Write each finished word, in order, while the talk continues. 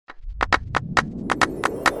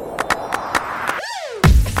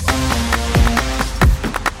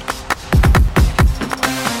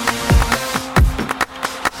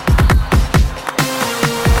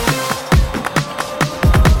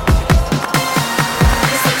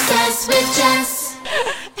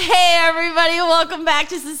everybody. Welcome back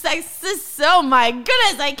to Success. Oh my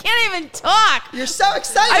goodness, I can't even talk. You're so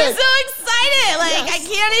excited. I'm so excited. I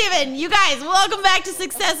can't even. You guys, welcome back to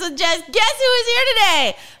Success with Jess. Guess who is here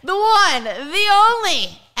today? The one, the only,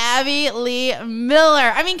 Abby Lee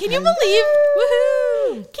Miller. I mean, can you believe?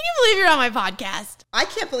 Woohoo! Can you believe you're on my podcast? I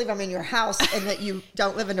can't believe I'm in your house and that you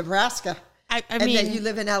don't live in Nebraska. I and mean, that you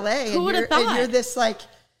live in LA. Who would have thought? And you're this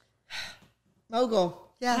mogul.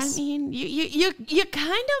 Yes. I mean, you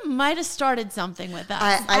kind of might have started something with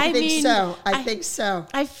us. I think so. I think so.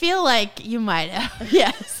 I feel like you might have.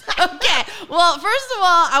 Yes. Okay. Well, first of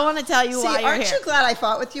all, I want to tell you why you're aren't here. you glad I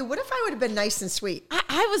fought with you? What if I would have been nice and sweet?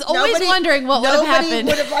 I was always wondering what would have happened. Nobody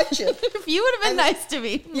would have liked you. If you would have been nice to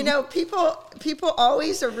me. You know, people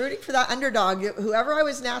always are rooting for that underdog. Whoever I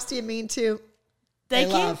was nasty and mean to, they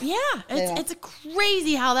love. Yeah, it's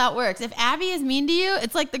crazy how that works. If Abby is mean to you,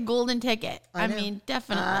 it's like the golden ticket. I mean,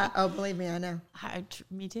 definitely. Believe me, I know.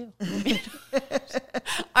 Me too.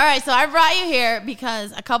 All right, so I brought you here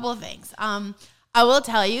because a couple of things. I will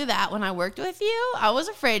tell you that when I worked with you, I was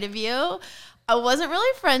afraid of you. I wasn't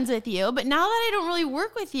really friends with you, but now that I don't really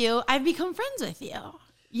work with you, I've become friends with you.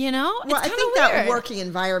 You know? Well, I think weird. That working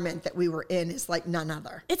environment that we were in is like none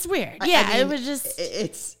other. It's weird. Yeah, I mean, it was just...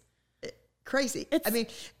 It's crazy. I mean,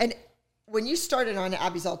 and when you started on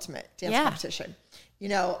Abby's Ultimate Dance Competition, you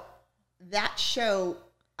know, that show,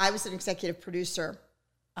 I was an executive producer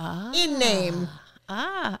in name.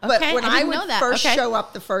 Okay. But when I would first show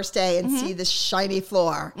up the first day and see the shiny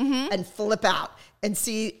floor and flip out and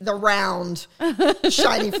see the round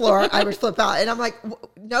shiny floor, I would flip out. And I'm like,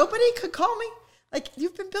 nobody could call me? Like,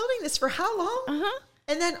 you've been building this for how long?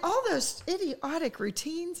 And then all those idiotic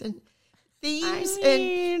routines and themes.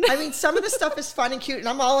 I mean, some of the stuff is fun and cute, and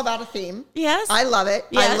I'm all about a theme. Yes. I love it.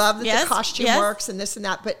 Yes. I love that the costume works and this and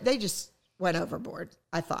that, but they just went overboard,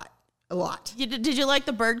 I thought. A lot. Did you like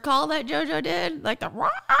the bird call that JoJo did? Like the rah,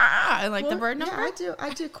 and like the bird number? Yeah, I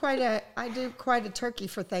do quite a turkey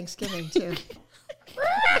for Thanksgiving too.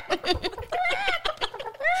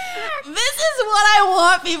 This is what I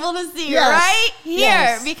want people to see right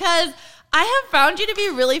here because I have found you to be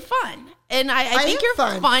really fun. And I think you're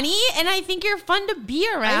funny, and I think you're fun to be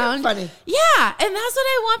around. I am funny. Yeah, and that's what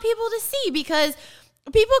I want people to see because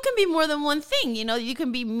people can be more than one thing. You know, you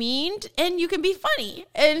can be mean and you can be funny.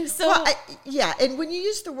 And so... and when you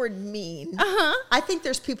use the word mean, I think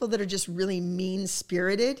there's people that are just really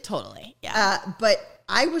mean-spirited. Totally, yeah. But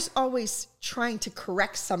I was always trying to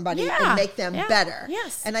correct somebody and make them better.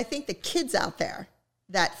 Yes. And I think the kids out there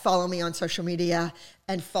that follow me on social media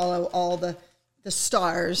and follow all the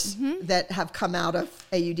stars that have come out of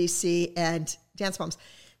AUDC and Dance Moms,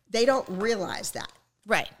 they don't realize that.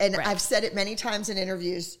 Right. And I've said it many times in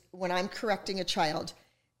interviews when I'm correcting a child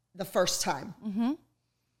the first time.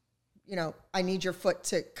 You know, I need your foot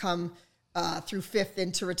to come through fifth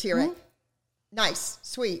into Retire. Nice,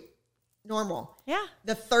 sweet, normal. Yeah.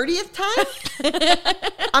 The 30th time,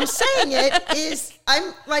 I'm saying it is,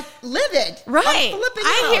 I'm like livid. Right. I'm flipping out.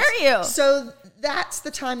 I hear you. So that's the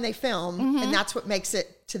time they film, and that's what makes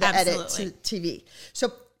it to the edit to TV.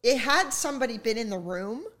 So it had somebody been in the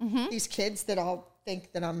room, these kids that all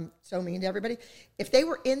think that I'm so mean to everybody. If they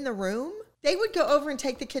were in the room, they would go over and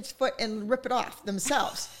take the kid's foot and rip it off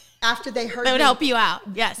themselves after they heard They would help you out.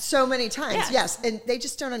 Yes. So many times. Yes. And they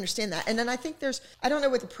just don't understand that. And then I think I don't know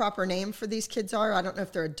what the proper name for these kids are. I don't know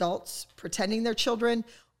if they're adults pretending they're children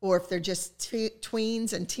or if they're just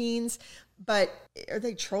tweens and teens. But are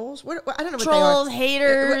they trolls? I don't know what they are. Trolls,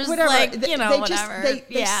 haters, whatever. Whatever.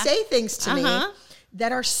 They say things to me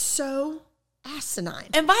that are so asinine.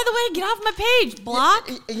 And by the way, get off my page, block.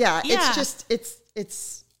 Yeah. It's just,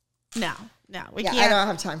 it's. No, we can't. I don't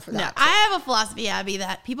have time for that. No, so. I have a philosophy, Abby,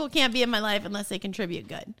 that people can't be in my life unless they contribute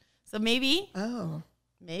good. So maybe you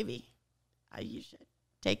should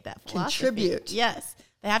take that philosophy. Contribute. Yes.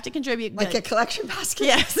 They have to contribute good. Like a collection basket?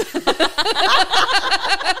 Yes.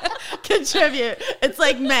 Contribute. It's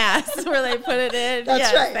like mass where they put it in.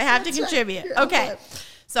 That's right. They have to contribute. Right. Okay.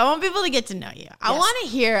 So I want people to get to know you. I want to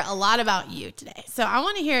hear a lot about you today. So I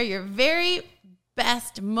want to hear your very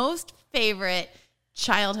best, most favorite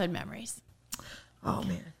childhood memories. Oh,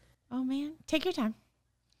 man. Take your time.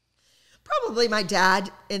 Probably my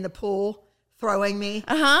dad in the pool throwing me,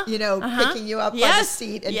 picking you up by the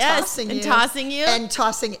seat and tossing you. And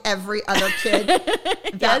tossing every other kid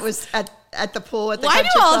that was at the pool at the Why do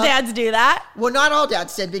all dads do that? Well, not all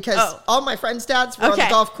dads did because all my friends' dads were on the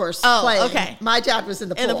golf course playing. Okay. My dad was in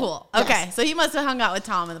the pool. In the pool. Yes. Okay. So he must have hung out with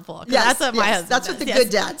Tom in the pool. Yes. That's what my husband That's does. what the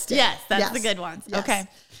good dads did. Yes. That's the good ones. Yes. Okay.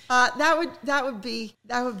 That would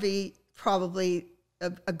be probably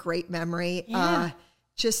a great memory. Yeah.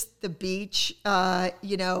 Just the beach,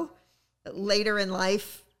 later in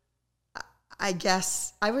life, I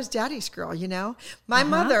guess I was daddy's girl, My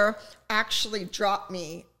mother actually dropped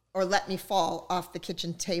me or let me fall off the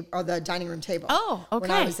kitchen table or the dining room table. Oh, okay.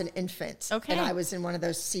 When I was an infant. Okay. And I was in one of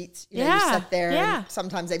those seats, you sit there and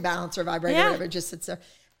sometimes they bounce or vibrate or whatever, it just sits there.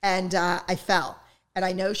 And I fell. And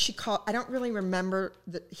I know she called, I don't really remember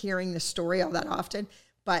hearing the story all that often,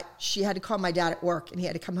 but she had to call my dad at work and he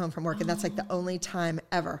had to come home from work. And that's like the only time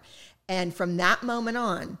ever. And from that moment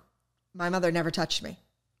on, my mother never touched me.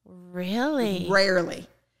 Really? Rarely.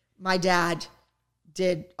 My dad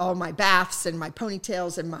did all my baths and my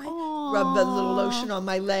ponytails and my rub the little lotion on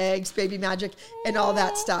my legs, baby magic, and all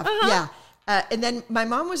that stuff. Yeah. And then my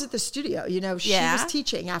mom was at the studio, she was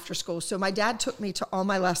teaching after school. So my dad took me to all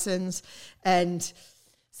my lessons. And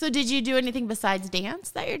so did you do anything besides dance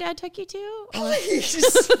that your dad took you to?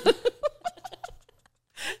 Please.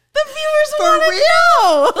 The viewers want to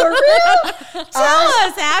know. For real? Tell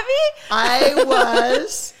us, Abby. I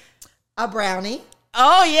was a brownie.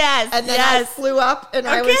 Oh, yes. And then I flew up and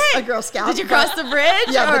I was a Girl Scout. Did you cross the bridge?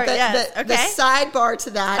 Yeah, but the sidebar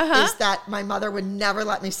to that is that my mother would never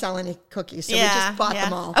let me sell any cookies. So we just bought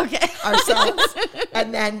them all ourselves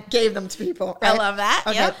and then gave them to people. Right? I love that.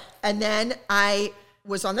 Okay. Yep. And then I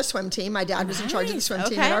was on the swim team. My dad was in charge of the swim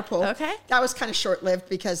team in our pool. Okay. That was kind of short-lived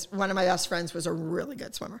because one of my best friends was a really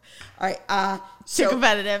good swimmer. All right. Too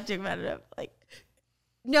competitive.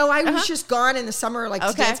 No, I was just gone in the summer,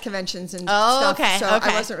 to dance conventions and stuff. So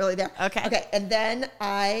I wasn't really there. Okay. And then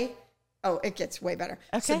it gets way better.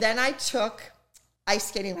 Okay. So then I took ice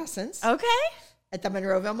skating lessons. Okay. At the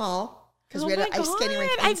Monroeville Mall. Because we had an ice skating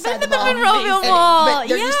rink inside I've been the to the Monroeville Mall. But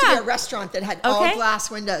there used to be a restaurant that had all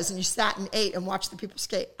glass windows and you sat and ate and watched the people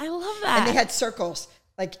skate. I love that. And they had circles.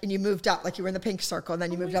 And you moved up, you were in the pink circle, and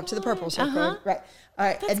then you moved up to the purple circle. Right. All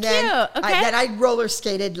right. That's and then cute. Okay. Then I roller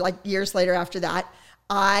skated years later after that.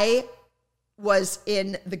 I was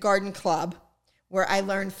in the garden club where I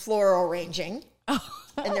learned floral arranging.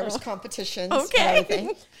 And there was competitions and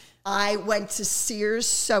everything. I went to Sears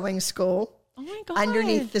sewing school. Oh my God.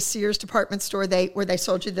 Underneath the Sears department store where they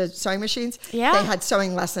sold you the sewing machines. Yeah. They had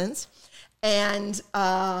sewing lessons. And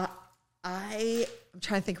I'm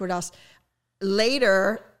trying to think what else.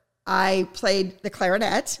 Later, I played the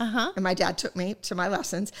clarinet, and my dad took me to my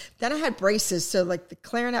lessons. Then I had braces, so the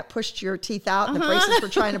clarinet pushed your teeth out, and the braces were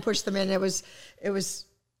trying to push them in. It was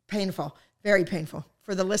painful, very painful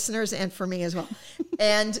for the listeners and for me as well.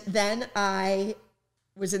 And then I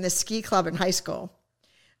was in the ski club in high school.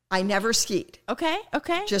 I never skied. Okay.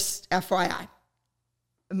 Just FYI.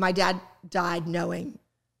 My dad died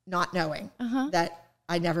not knowing that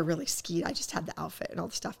I never really skied. I just had the outfit and all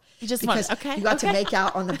the stuff. You just you got to make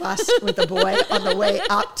out on the bus with the boy on the way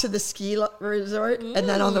up to the ski resort and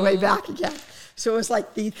then on the way back again. So it was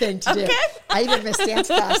the thing to do. I even missed dance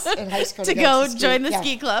class in high school to go join the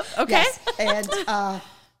ski club. Okay. Yes. And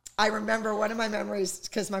I remember one of my memories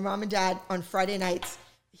because my mom and dad on Friday nights,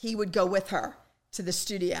 he would go with her to the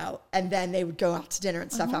studio and then they would go out to dinner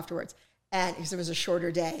and stuff afterwards. And because it was a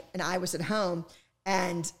shorter day and I was at home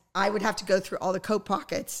and I would have to go through all the coat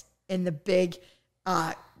pockets in the big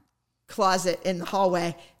closet in the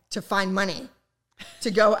hallway to find money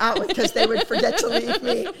to go out with because they would forget to leave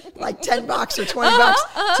me $10 or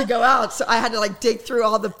 $20 to go out. So I had to dig through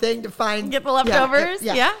all the thing to get the leftovers.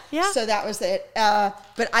 Yeah. So that was it.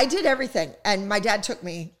 But I did everything. And my dad took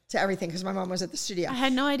me to everything because my mom was at the studio. I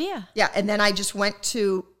had no idea. Yeah. And then I just went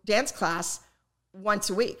to dance class once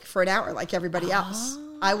a week for an hour like everybody else.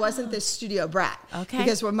 I wasn't this studio brat. Okay.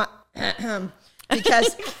 Because when my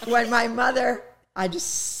mother, I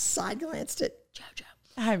just side glanced at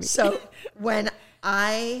JoJo. So when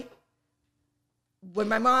my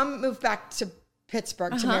mom moved back to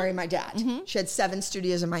Pittsburgh to marry my dad, she had 7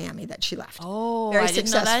 studios in Miami that she left. Oh, very I didn't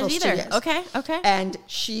successful know that either. studios. Okay. And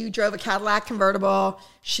she drove a Cadillac convertible.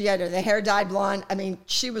 She had the hair dyed blonde. I mean,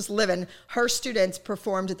 she was living. Her students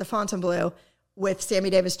performed at the Fontainebleau with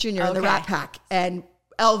Sammy Davis Jr. and the Rat Pack. And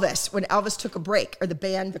Elvis, when Elvis took a break, or the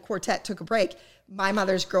band, the quartet took a break, my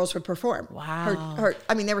mother's girls would perform. Wow.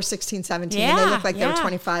 They were 16, 17. And they looked like they were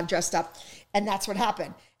 25 dressed up. And that's what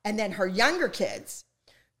happened. And then her younger kids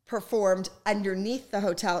performed underneath the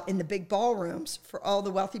hotel in the big ballrooms for all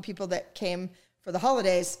the wealthy people that came for the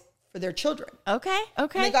holidays for their children. Okay. And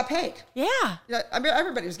they got paid. Yeah. I mean,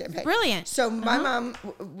 everybody was getting paid. Brilliant. So my mom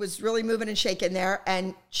was really moving and shaking there.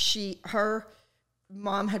 And her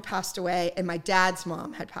mom had passed away and my dad's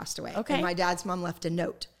mom had passed away. Okay. And my dad's mom left a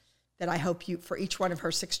note that I hope for each one of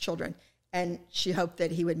her 6 children. And she hoped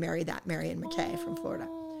that he would marry Marion McKay from Florida.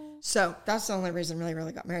 So that's the only reason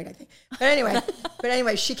really got married, I think. But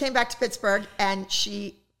anyway, she came back to Pittsburgh and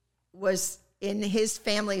she was in his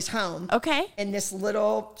family's home. Okay. In this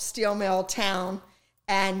little steel mill town,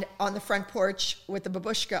 and on the front porch with the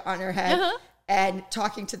babushka on her head, and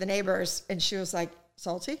talking to the neighbors. And she was like,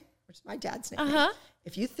 Salty, which is my dad's name.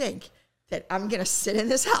 If you think that I'm going to sit in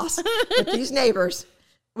this house with these neighbors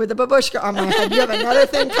with a babushka on my head, you have another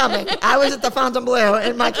thing coming. I was at the Fontainebleau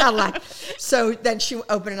in my Cadillac. So then she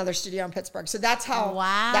opened another studio in Pittsburgh. So that's how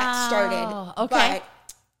that started. Okay. But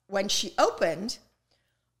when she opened,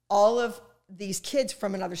 all of these kids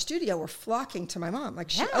from another studio were flocking to my mom. Like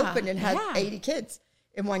she opened and had 80 kids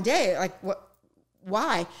in one day. Like what?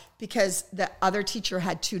 Why? Because the other teacher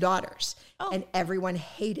had 2 daughters, and everyone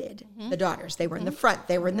hated the daughters. They were in the front,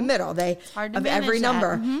 they were in the middle, they of every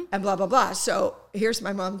number, and blah blah blah. So here's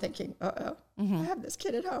my mom thinking, I have this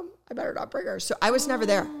kid at home. I better not bring her. So I was never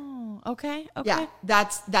there. Okay. Yeah,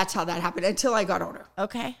 that's how that happened until I got older.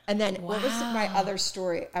 Okay. And then what was my other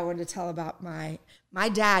story I wanted to tell about my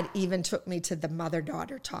dad even took me to the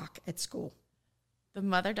mother-daughter talk at school. The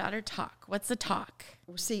mother-daughter talk. What's the talk?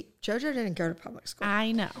 See, JoJo didn't go to public school.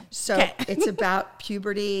 I know. So it's about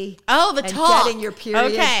puberty. Oh, the talk. Getting your period.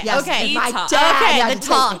 Okay, yes, okay. My dad the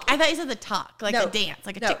talk. I thought you said the talk, like a dance,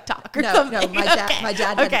 like a TikTok or something. No, my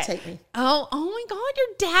dad had to take me. Oh my God, your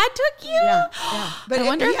dad took you? Yeah. But I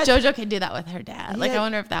wonder if JoJo could do that with her dad. Like, I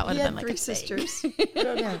wonder if that would have been like 3 a sisters. thing. I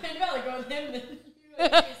don't know. I'd rather go with him than you.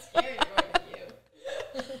 Like, scary going with you.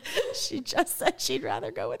 She just said she'd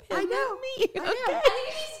rather go with him I know. than me. I know. I think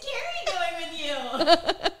it'd be scary going with you.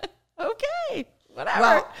 Okay. Whatever.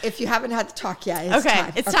 Well, if you haven't had the talk yet, it's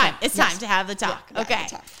time. It's time. It's time to have the talk. Yeah, okay. the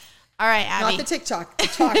talk. All right, Abby. Not the TikTok. The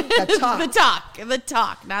talk. The talk. the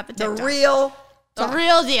talk, not the TikTok. The real talk. The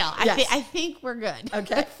real deal. Yes. I think we're good.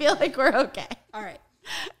 Okay. I feel like we're okay. All right.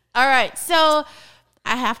 All right. So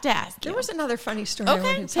I have to ask you. There was another funny story I Okay,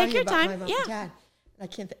 wanted to tell take you your about time. my mom Yeah. and dad. I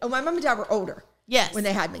can't think. Oh, my mom and dad were older. Yes. When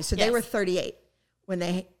they had me. So they Yes. were 38 when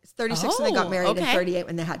they 36 when they got married, okay. and 38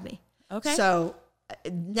 when they had me. Okay. So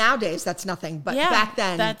nowadays that's nothing, but Yeah, back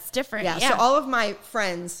then that's different. Yeah. Yeah. So all of my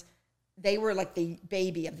friends, they were like the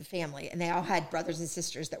baby of the family, and they all had brothers and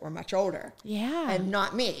sisters that were much older. Yeah. And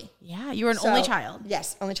not me. Yeah. You were an So- only child.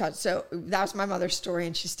 Yes, only child. So that was my mother's story,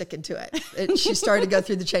 and she's sticking to it. She started to go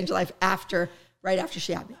through the change of life right after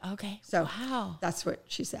she had me. Okay. So wow. that's what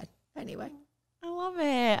she said. Anyway, I love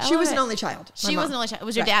it. she was an only child. She was an only child.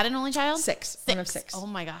 Was your dad an only child? 6. One of 6. Oh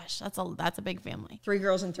my gosh. That's a big family. 3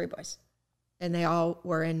 girls and 3 boys. And they all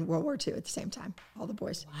were in World War II at the same time, all the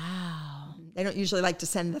boys. Wow. They don't usually like to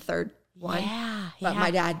send the third one. Yeah. But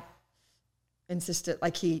my dad insisted,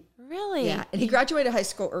 like he, Really? yeah. And he graduated high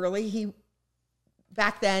school early.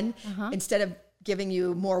 Back then, instead of giving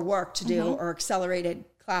you more work to do or accelerated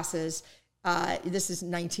classes, this is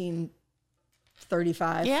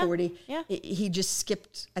 1935, 40. Yeah. He just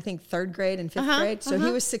skipped, I think, 3rd grade and 5th grade. So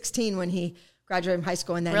he was 16 when he graduated from high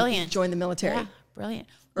school, and then he joined the military. Yeah. Brilliant.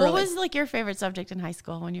 Early. What was like your favorite subject in high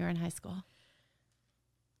school when you were in high school?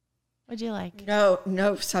 What'd you like?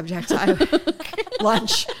 No subject.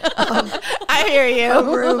 Lunch. I hear you.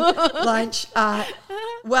 Homeroom, lunch.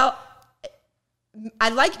 Well, I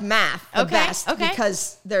like math the best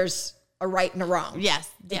because there's a right and a wrong. Yes.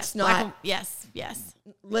 It's not yes.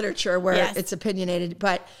 literature where it's opinionated.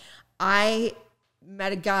 But I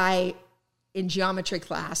met a guy in geometry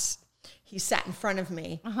class. He sat in front of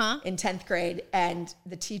me in 10th grade, and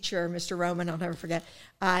the teacher, Mr. Roman, I'll never forget,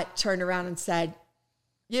 turned around and said,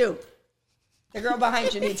 "You, the girl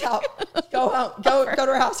behind you needs help. Go home. Go to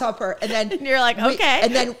her house, help her." And then you're like, okay.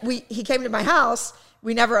 And then he came to my house.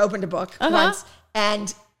 We never opened a book once,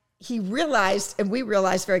 and he realized, and we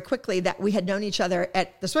realized very quickly that we had known each other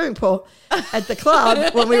at the swimming pool at the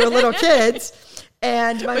club when we were little kids.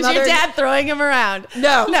 And my was mother, your dad throwing him around?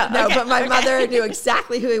 No. Okay, But my mother knew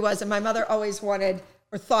exactly who he was, and my mother always wanted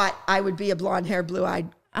or thought I would be a blonde-haired, blue-eyed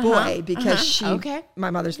boy because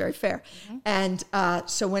my mother's very fair. And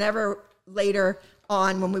so whenever later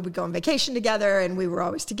on, when we would go on vacation together, and we were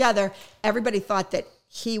always together, everybody thought that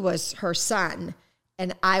he was her son,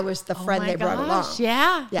 and I was the friend they brought along.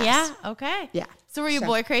 Yeah. Yes. Yeah. Okay. Yeah. So were you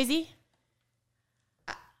boy crazy?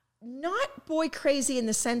 Not boy crazy in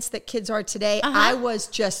the sense that kids are today. I was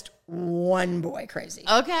just one boy crazy.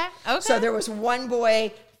 Okay. So there was one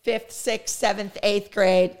boy, 5th, 6th, 7th, 8th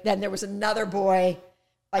grade. Then there was another boy,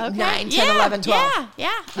 like 9, 10, 11, 12.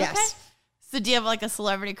 Yeah. Yes. Okay. So do you have like a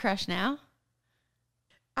celebrity crush now?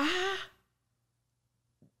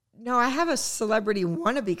 No, I have a celebrity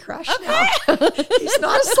wannabe crush now. He's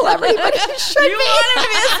not a celebrity, but he should You be. want him to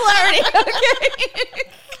be a celebrity. Okay.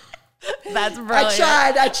 That's brilliant.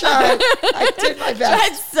 I tried. I did my best.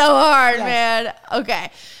 Tried so hard, man. Okay.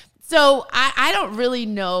 So I don't really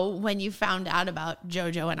know when you found out about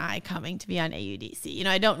JoJo and I coming to be on AUDC. You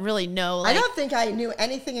know, I don't really know. I don't think I knew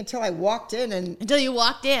anything until I walked in until you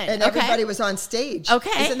walked in. And everybody was on stage.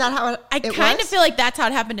 Okay. Isn't that how it I kind of feel like that's how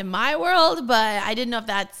it happened in my world, but I didn't know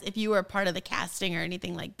if you were part of the casting or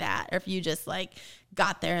anything like that, or if you just like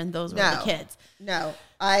got there and those were the kids. No,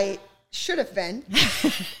 I should have been.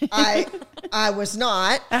 I was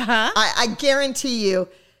not. I guarantee you,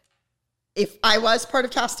 if I was part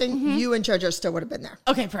of casting, you and JoJo still would have been there.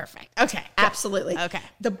 Okay, perfect. Okay. Absolutely. Okay.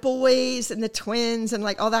 The boys and the twins and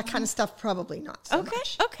like all that kind of stuff, probably not so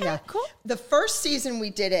much. Okay, cool. The first season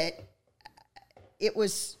we did it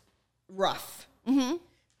was rough. Mm-hmm.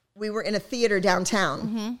 We were in a theater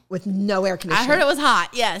downtown with no air conditioning. I heard it was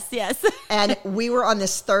hot. Yes. And we were on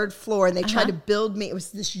this third floor and they tried to build me. It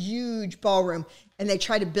was this huge ballroom and they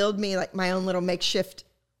tried to build me like my own little makeshift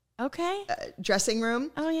dressing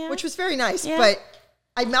room. Oh, yeah. Which was very nice, but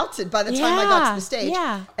I melted by the time I got to the stage.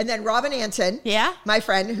 Yeah. And then Robin Anton, my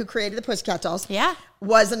friend who created the Pussycat Dolls,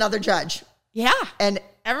 was another judge. Yeah. And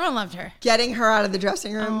everyone loved her. Getting her out of the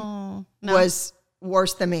dressing room was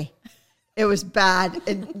worse than me. It was bad.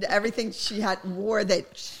 And everything she wore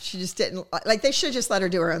that she just didn't like. They should have just let her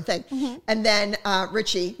do her own thing. Mm-hmm. And then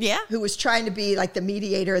Richie, who was trying to be like the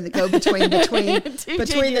mediator and the go-between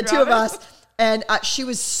between the two of us. And she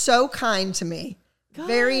was so kind to me. Good.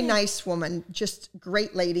 Very nice woman, just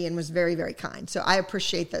great lady, and was very, very kind. So I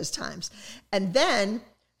appreciate those times. And then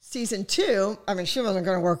season 2, I mean, she wasn't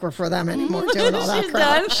going to work for them anymore doing all that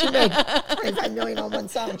crap. She made $25 million on one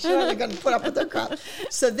song. She wasn't going to put up with their crap.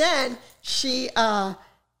 So then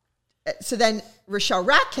Rochelle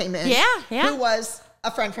Rack came in, who was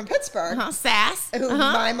a friend from Pittsburgh. Sass. Who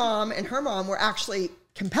my mom and her mom were actually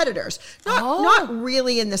competitors. Not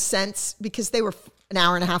really in the sense, because they were an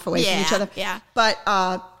hour and a half away from each other. Yeah. But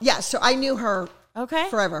so I knew her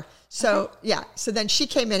forever. So so then she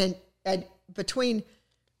came in and between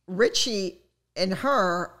Richie and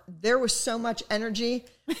her, there was so much energy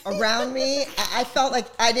around me. I felt like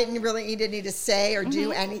I didn't need to say or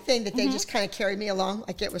do anything, that they just kind of carried me along.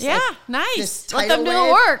 Like it was nice. This Let them do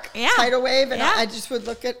the work. Yeah. Tidal wave. And I just would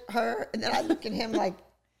look at her and then I'd look at him like,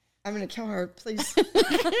 I'm going to kill her. Please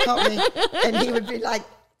help me. And he would be like,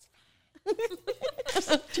 it's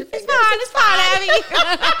fine, Abby.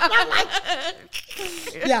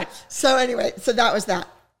 Yeah. So anyway, so that was that.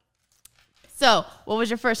 So what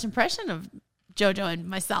was your first impression of JoJo and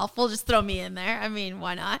myself? We'll just throw me in there. I mean,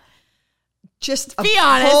 why not? Just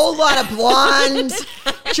whole lot of blonde,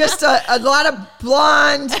 just a lot of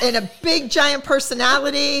blonde and a big giant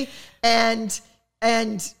personality. And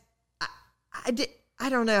I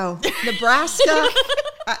don't know, Nebraska.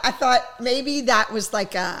 I thought maybe that was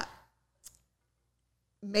like a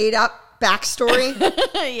made up backstory.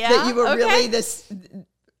 That you were really this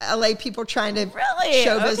LA people trying to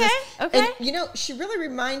show business. Okay. And she really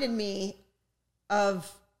reminded me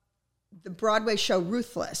of the Broadway show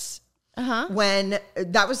Ruthless. When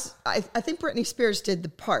that was, I think Britney Spears did the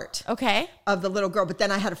part of the little girl, but then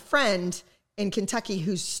I had a friend in Kentucky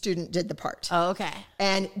whose student did the part. Oh, okay.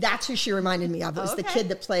 And that's who she reminded me of. It was the kid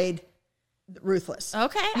that played Ruthless.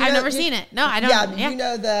 Okay. I've never seen it. No, I don't. Yeah. You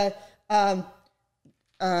know the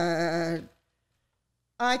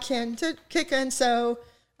I can kick and sew,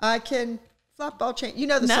 I can flop ball chain. You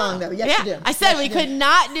know the song though. Yes, you do. I said we could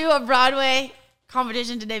not do a Broadway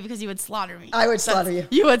competition today because you would slaughter me. I would slaughter you.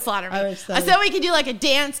 You would slaughter me. I said we could do like a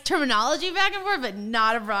dance terminology back and forth, but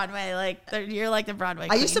not a Broadway. Like you're like the Broadway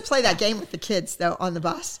queen. I used to play that game with the kids though on the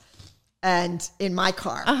bus and in my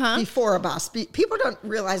car before a bus. People don't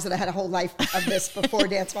realize that I had a whole life of this before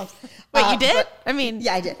Dance Moms. Wait, you did? I did.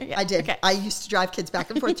 Yeah, I did. Okay. I used to drive kids back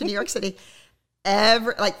and forth to New York City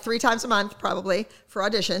like 3 times a month probably for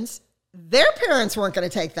auditions. Their parents weren't going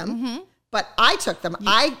to take them. But I took them.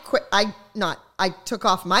 I quit. I took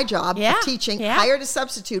off my job of teaching, hired a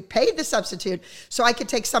substitute, paid the substitute so I could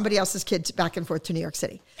take somebody else's kids back and forth to New York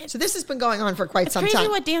City. So this has been going on for quite some time. It's crazy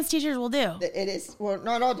what dance teachers will do. It is. Well,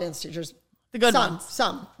 not all dance teachers. The good ones.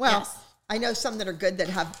 Some. Well, I know some that are good that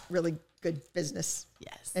have really good business.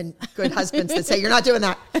 Yes. And good husbands that say, you're not doing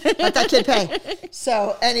that. Let that kid pay.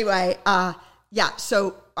 So anyway,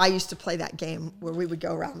 so I used to play that game where we would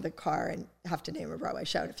go around the car and have to name a Broadway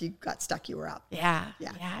show. And if you got stuck, you were out. Yeah.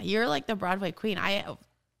 You're like the Broadway queen. I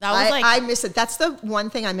miss it. That's the one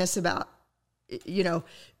thing I miss about,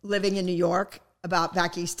 living in New York, about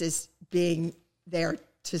back east, is being there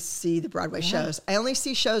to see the Broadway shows. I only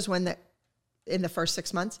see shows in the first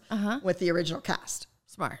 6 months with the original cast.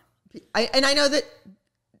 Smart. I know that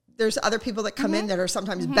there's other people that come in that are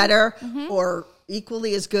sometimes better or,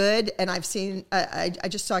 equally as good. And I've seen, I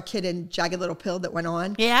just saw a kid in Jagged Little Pill that went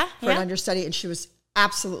on for an understudy, and she was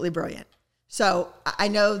absolutely brilliant. So I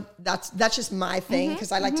know that's just my thing,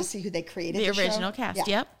 because I like to see who they created. The original cast.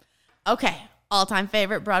 Yep. Okay. All-time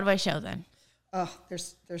favorite Broadway show then. Oh,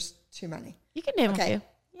 there's too many. You can name a few.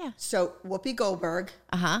 Yeah. So Whoopi Goldberg,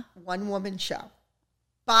 one woman show,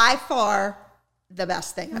 by far the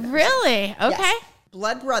best thing I've ever Really? seen. Okay. Yes.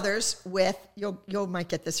 Blood Brothers with you might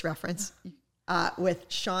get this reference with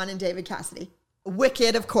Sean and David Cassidy.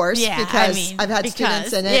 Wicked, of course, because I've had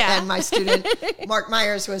students in it, and my student Mark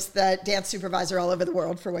Myers was the dance supervisor all over the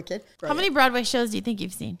world for Wicked. Brilliant. How many Broadway shows do you think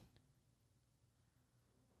you've seen?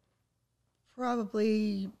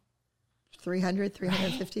 Probably 300,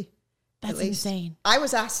 350. That's insane. I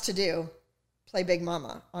was asked to play Big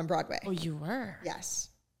Mama on Broadway. Oh, you were? Yes.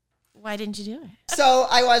 Why didn't you do it? So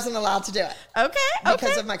I wasn't allowed to do it. Okay.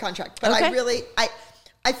 Because of my contract. But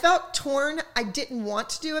I felt torn. I didn't want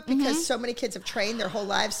to do it because so many kids have trained their whole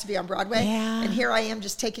lives to be on Broadway. Yeah. And here I am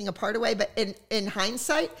just taking a part away. But in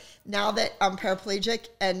hindsight, now that I'm paraplegic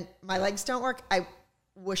and my legs don't work, I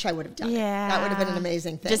wish I would have done it. That would have been an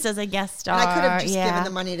amazing thing. Just as a guest star. And I could have just given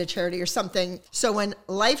the money to charity or something. So when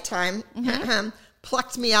Lifetime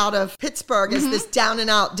plucked me out of Pittsburgh as this down and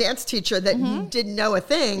out dance teacher that didn't know a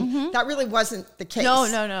thing, that really wasn't the case. No.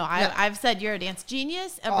 I've said you're a dance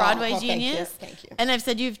genius, a Broadway genius. Thank you. And I've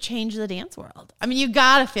said you've changed the dance world. I mean, you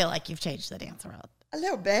got to feel like you've changed the dance world. A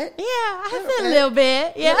little bit. Yeah, I feel a little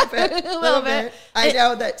bit. Yeah, a little bit. I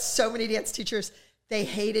know that so many dance teachers, they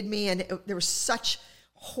hated me, and there was such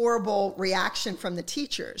horrible reaction from the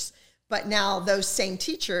teachers. But now those same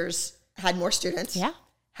teachers had more students. Yeah.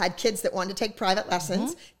 Had kids that wanted to take private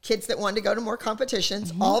lessons, kids that wanted to go to more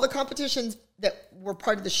competitions. All the competitions that were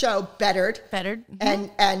part of the show bettered.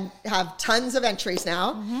 And have tons of entries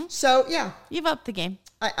now. So, yeah. You've upped the game.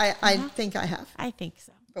 I think I have. I think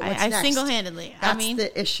so. But what's I next? Single-handedly. That's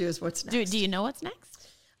the issue is what's next. Do you know what's next?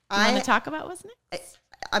 Do you want to talk about what's next?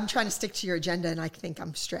 I'm trying to stick to your agenda, and I think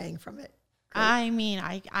I'm straying from it. Great. I mean,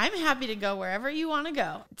 I'm happy to go wherever you want to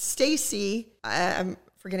go. Stacy, I'm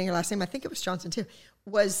forgetting her last name. I think it was Johnson too.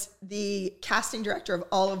 Was the casting director of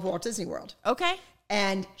all of Walt Disney World. Okay.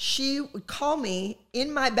 And she would call me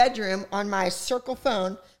in my bedroom on my Circle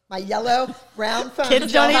phone, my yellow round phone.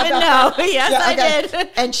 Kids don't even know. Yes, I did.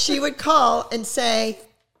 And she would call and say,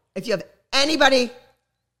 if you have anybody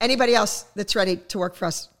else that's ready to work for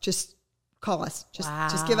us, just call us.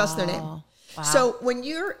 Just give us their name. Wow. So when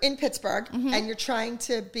you're in Pittsburgh and you're trying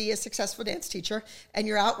to be a successful dance teacher and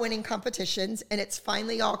you're out winning competitions and it's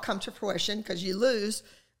finally all come to fruition because you lose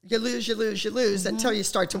until you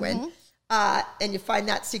start to win. And you find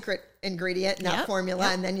that secret ingredient and that formula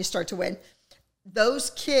and then you start to win. Those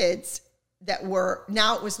kids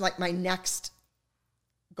now it was like my next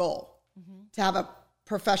goal to have a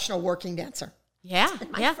professional working dancer. Yeah.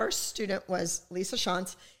 And my first student was Lisa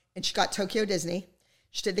Shantz, and she got Tokyo Disney.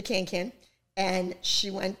 She did the Can-Can. And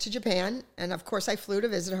she went to Japan, and of course I flew to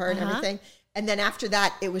visit her and everything. And then after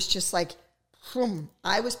that, it was just like,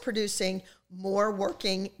 I was producing more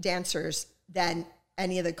working dancers than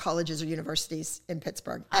any of the colleges or universities in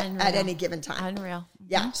Pittsburgh at any given time. Unreal.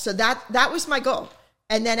 Yeah, so that was my goal.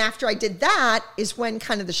 And then after I did that is when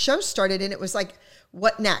kind of the show started, and it was like,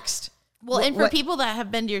 what next? Well, and for people that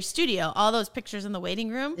have been to your studio, all those pictures in the waiting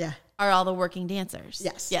room are all the working dancers.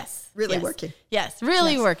 Yes. Really working. Yes.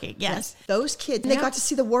 Really working. Yes. Those kids, they got to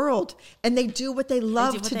see the world and they do what they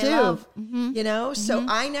love to do. You know? So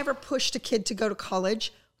I never pushed a kid to go to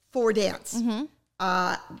college for dance.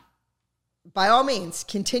 By all means,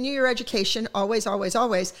 continue your education, always, always,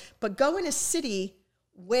 always. But go in a city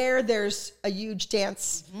where there's a huge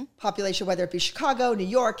dance population, whether it be Chicago, New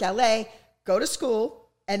York, LA, go to school,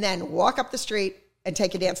 and then walk up the street and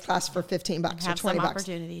take a dance class for $15 or $20.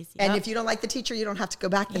 Opportunities. Yep. And if you don't like the teacher, you don't have to go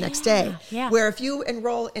back the next day. Yeah. Where if you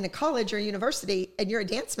enroll in a college or university and you're a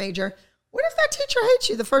dance major, what if that teacher hates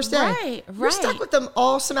you the first day? Right. You're stuck with them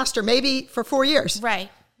all semester, maybe for 4 years. Right.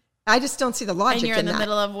 I just don't see the logic in that. And you're in the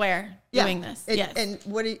middle of doing this. And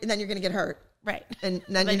then you're going to get hurt. Right. And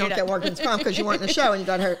then you don't get workman's comp because you weren't in a show and you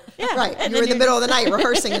got hurt. Yeah. Right. You were in the middle of the night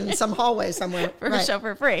rehearsing in some hallway somewhere. For a show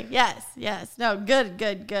for free. Yes. No, good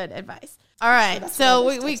advice. All right. So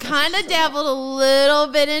we kind of dabbled a little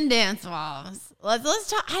bit in dance moms. Let's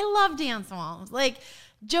talk. I love dance moms. Like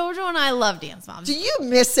JoJo and I love dance moms. Do you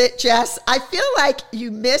miss it, Jess? I feel like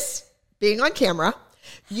you miss being on camera.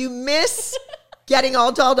 You miss getting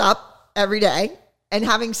all dolled up every day and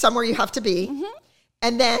having somewhere you have to be.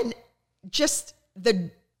 And then just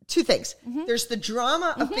the two things. There's the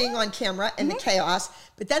drama of being on camera and the chaos,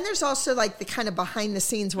 but then there's also like the kind of behind the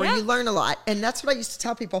scenes where you learn a lot. And that's what I used to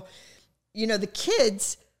tell people. the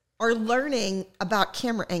kids are learning about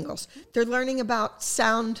camera angles. They're learning about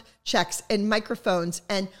sound checks and microphones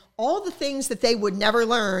and all the things that they would never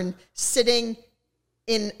learn sitting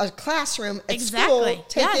in a classroom at school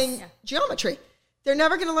taking geometry. They're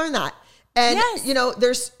never going to learn that. And,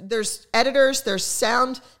 there's editors, there's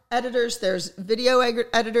sound editors, there's video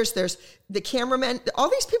editors, there's the cameramen. All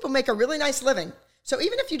these people make a really nice living. So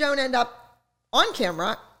even if you don't end up on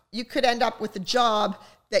camera, you could end up with a job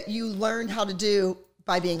that you learned how to do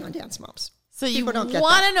by being on Dance Moms. So you want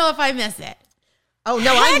to know if I miss it? Oh,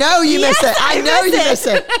 no, I know you miss it. I know you miss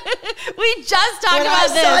it. We just talked about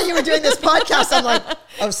this. When I saw you were doing this podcast, I'm like,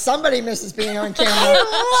 oh, somebody misses being on camera.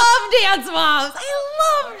 I love Dance Moms. I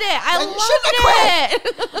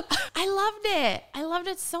loved it. I loved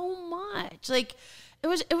it so much. Like, it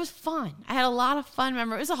was fun. I had a lot of fun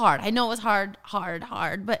memories. It was hard. I know it was hard,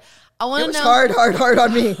 but I want to know. It was hard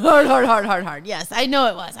on me. Hard. Yes, I know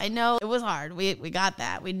it was. I know it was hard. We got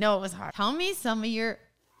that. We know it was hard. Tell me some of your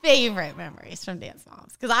favorite memories from Dance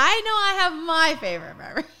Moms, because I know I have my favorite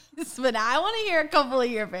memories, but I want to hear a couple of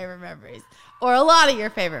your favorite memories, or a lot of your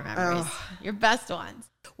favorite memories, your best ones.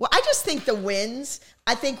 Well, I just think the wins,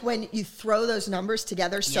 I think when you throw those numbers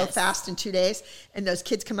together so fast in 2 days and those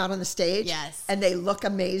kids come out on the stage and they look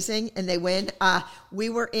amazing and they win. We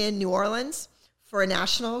were in New Orleans for a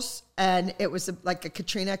nationals and it was like a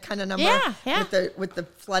Katrina kind of number with the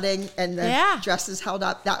flooding and the dresses held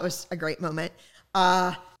up. That was a great moment.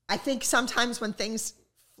 I think sometimes when things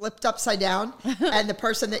flipped upside down and the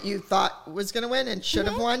person that you thought was going to win and should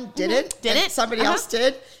have won didn't, somebody else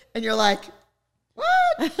did, and you're like,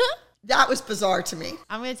 what? That was bizarre to me.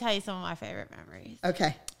 I'm going to tell you some of my favorite memories.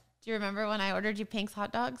 Okay. Do you remember when I ordered you Pink's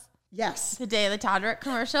hot dogs? Yes. The day of the Todrick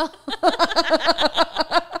commercial?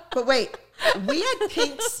 But wait, we had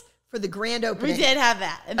Pink's for the grand opening. We did have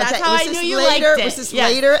that. And that's how I knew you liked it. Was this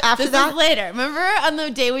later after that? This was later. Remember on the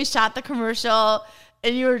day we shot the commercial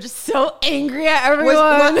and you were just so angry at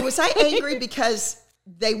everyone? Was I angry because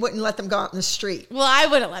they wouldn't let them go out in the street? Well, I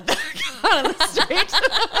wouldn't let them go out in the street.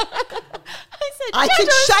 I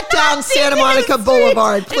could shut down Santa Monica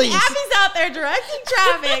Boulevard, please. And Abby's out there directing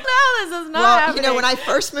traffic. No, this is not happening. When I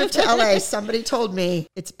first moved to LA, somebody told me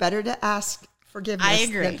it's better to ask forgiveness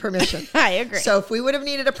than permission. I agree. So if we would have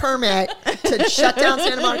needed a permit to shut down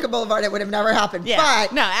Santa Monica Boulevard, it would have never happened. Yeah.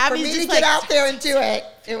 But Abby's for me to get out there and do it,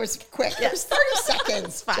 it was quick. It was 30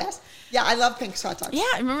 seconds. Yes. Yeah, I love Pink's hot dogs.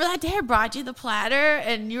 Yeah, remember that day I brought you the platter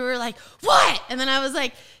and you were like, what? And then I was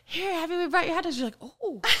like, here, Abby, we brought you hot dogs. You're like,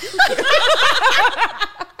 oh.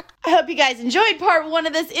 I hope you guys enjoyed part 1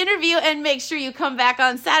 of this interview, and make sure you come back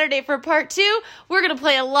on Saturday for part 2. We're going to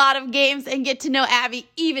play a lot of games and get to know Abby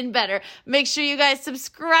even better. Make sure you guys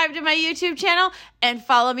subscribe to my YouTube channel and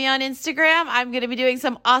follow me on Instagram. I'm going to be doing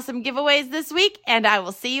some awesome giveaways this week, and I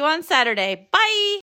will see you on Saturday. Bye.